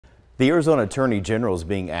The Arizona Attorney General is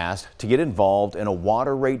being asked to get involved in a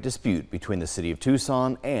water rate dispute between the city of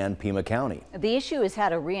Tucson and Pima County. The issue is how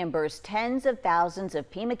to reimburse tens of thousands of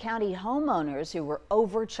Pima County homeowners who were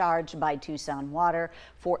overcharged by Tucson Water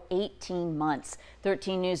for 18 months.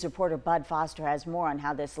 13 News reporter Bud Foster has more on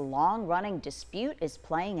how this long-running dispute is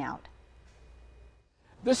playing out.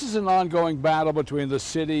 This is an ongoing battle between the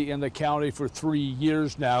city and the county for 3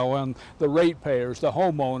 years now, and the ratepayers, the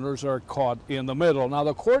homeowners, are caught in the middle. Now,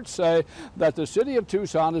 the courts say that the city of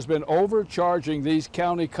Tucson has been overcharging these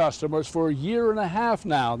county customers for a year and a half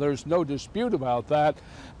now. There's no dispute about that,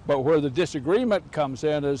 but where the disagreement comes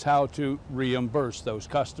in is how to reimburse those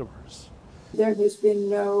customers. There has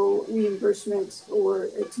been no reimbursement or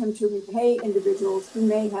attempt to repay individuals who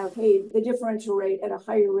may have paid the differential rate at a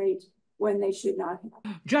higher rate when they should not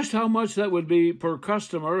have. Just how much that would be per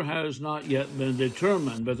customer has not yet been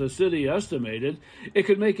determined, but the city estimated it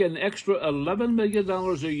could make an extra $11 million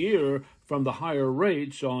a year from the higher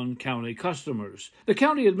rates on county customers. The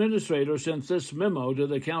county administrator sent this memo to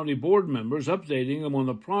the county board members, updating them on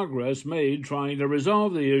the progress made trying to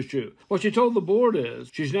resolve the issue. What she told the board is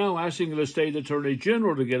she's now asking the state attorney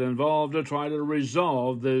general to get involved to try to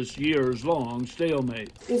resolve this years-long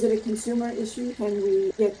stalemate. Is it a consumer issue? Can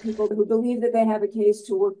we get people who believe that they have a case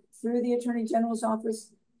to work through the attorney general's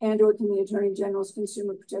office, and or can the attorney general's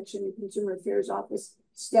consumer protection and consumer affairs office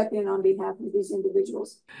step in on behalf of these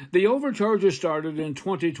individuals? The overcharges started in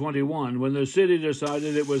 2021 when the city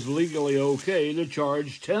decided it was legally okay to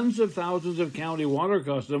charge tens of thousands of county water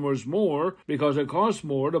customers more because it costs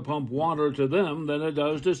more to pump water to them than it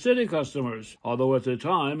does to city customers, although at the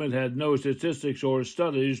time it had no statistics or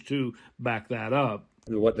studies to back that up.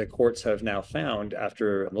 What the courts have now found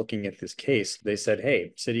after looking at this case, they said,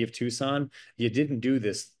 hey, city of Tucson, you didn't do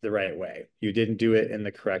this the right way. You didn't do it in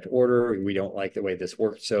the correct order. We don't like the way this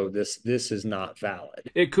worked. So this is not valid.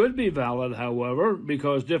 It could be valid, however,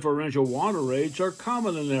 because differential water rates are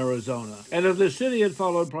common in Arizona. And if the city had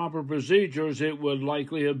followed proper procedures, it would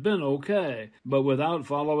likely have been okay. But without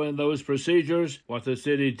following those procedures, what the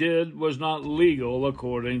city did was not legal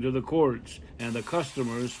according to the courts, and the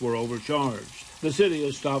customers were overcharged. The city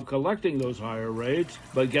has stopped collecting those higher rates,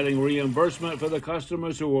 but getting reimbursement for the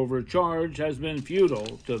customers who overcharge has been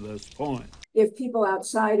futile to this point. If people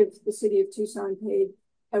outside of the city of Tucson paid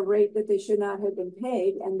a rate that they should not have been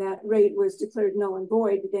paid, and that rate was declared null and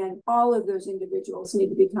void, then all of those individuals need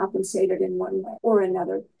to be compensated in one way or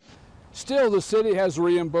another. Still, the city has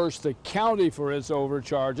reimbursed the county for its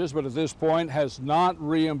overcharges, but at this point has not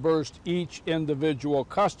reimbursed each individual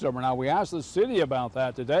customer. Now, we asked the city about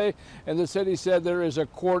that today, and the city said there is a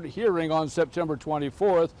court hearing on September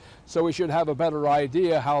 24th, so we should have a better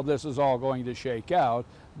idea how this is all going to shake out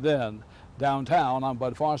then. Downtown, I'm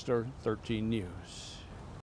Bud Foster, 13 News.